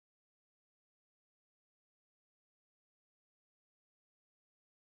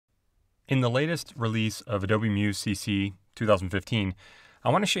In the latest release of Adobe Muse CC 2015, I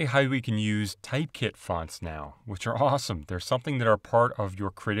want to show you how we can use Typekit fonts now, which are awesome. They're something that are part of your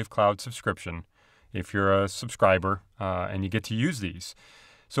Creative Cloud subscription if you're a subscriber, and you get to use these.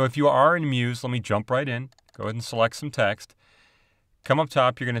 So if you are in Muse, let me jump right in. Go ahead and select some text. Come up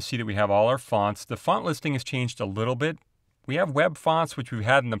top, you're going to see that we have all our fonts. The font listing has changed a little bit. We have web fonts, which we've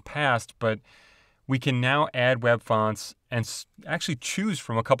had in the past, but we can now add web fonts and actually choose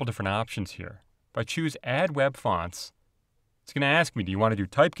from a couple different options here. If I choose Add Web Fonts, it's going to ask me, do you want to do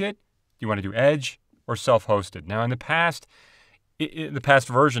Typekit, do you want to do Edge, or self-hosted? Now, in the past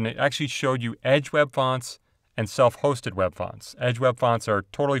version, it actually showed you Edge web fonts and self-hosted web fonts. Edge web fonts are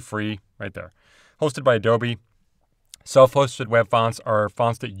totally free, right there. Hosted by Adobe. Self-hosted web fonts are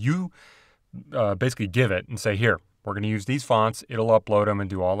fonts that you basically give it and say, here, we're going to use these fonts. It'll upload them and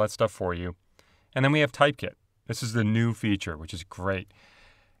do all that stuff for you. And then we have Typekit. This is the new feature, which is great.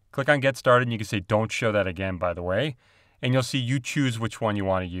 Click on Get Started, and you can say, don't show that again, by the way. And you'll see you choose which one you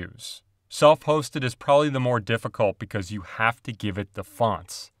want to use. Self-hosted is probably the more difficult because you have to give it the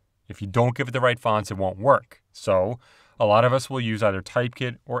fonts. If you don't give it the right fonts, it won't work. So a lot of us will use either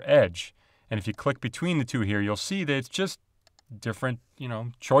Typekit or Edge. And if you click between the two here, you'll see that it's just different,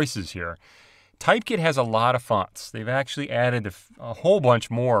 choices here. Typekit has a lot of fonts. They've actually added a whole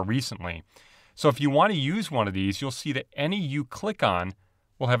bunch more recently. So if you want to use one of these, you'll see that any you click on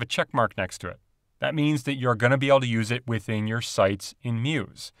will have a check mark next to it. That means that you're going to be able to use it within your sites in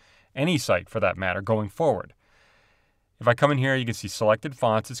Muse. Any site, for that matter, going forward. If I come in here, you can see selected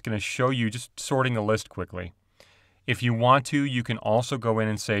fonts. It's going to show you just sorting the list quickly. If you want to, you can also go in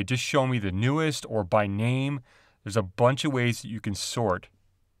and say, just show me the newest or by name. There's a bunch of ways that you can sort.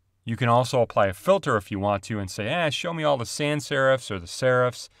 You can also apply a filter if you want to and say, show me all the sans serifs or the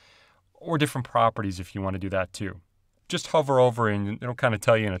serifs, or different properties if you want to do that too. Just hover over and it'll kind of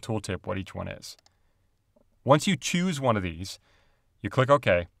tell you in a tooltip what each one is. Once you choose one of these, you click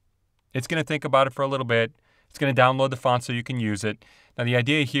OK. It's going to think about it for a little bit. It's going to download the font so you can use it. Now the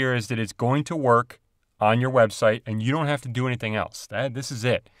idea here is that it's going to work on your website and you don't have to do anything else. This is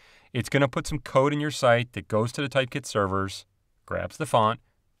it. It's going to put some code in your site that goes to the Typekit servers, grabs the font,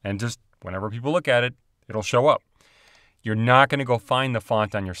 and just whenever people look at it, it'll show up. You're not going to go find the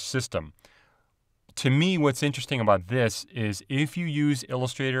font on your system. To me, what's interesting about this is if you use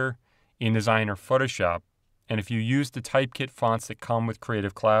Illustrator, InDesign, or Photoshop, and if you use the Typekit fonts that come with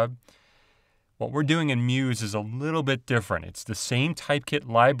Creative Cloud, what we're doing in Muse is a little bit different. It's the same Typekit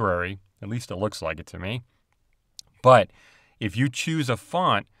library, at least it looks like it to me. But if you choose a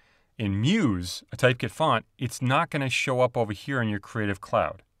font in Muse, a Typekit font, it's not going to show up over here in your Creative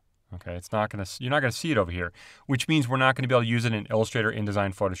Cloud. Okay, you're not going to see it over here, which means we're not going to be able to use it in Illustrator,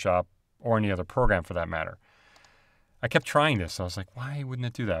 InDesign, Photoshop, or any other program for that matter. I kept trying this. I was like, why wouldn't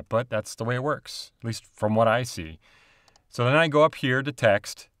it do that? But that's the way it works, at least from what I see. So then I go up here to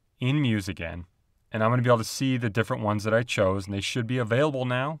text in Muse again, and I'm going to be able to see the different ones that I chose, and they should be available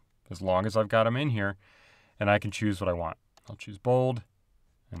now as long as I've got them in here, and I can choose what I want. I'll choose bold,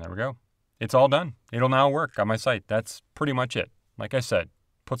 and there we go. It's all done. It'll now work on my site. That's pretty much it. Like I said,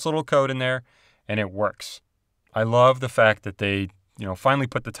 puts a little code in there, and it works. I love the fact that they, finally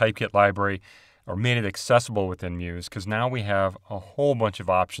put the Typekit library or made it accessible within Muse, because now we have a whole bunch of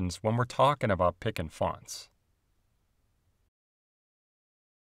options when we're talking about picking fonts.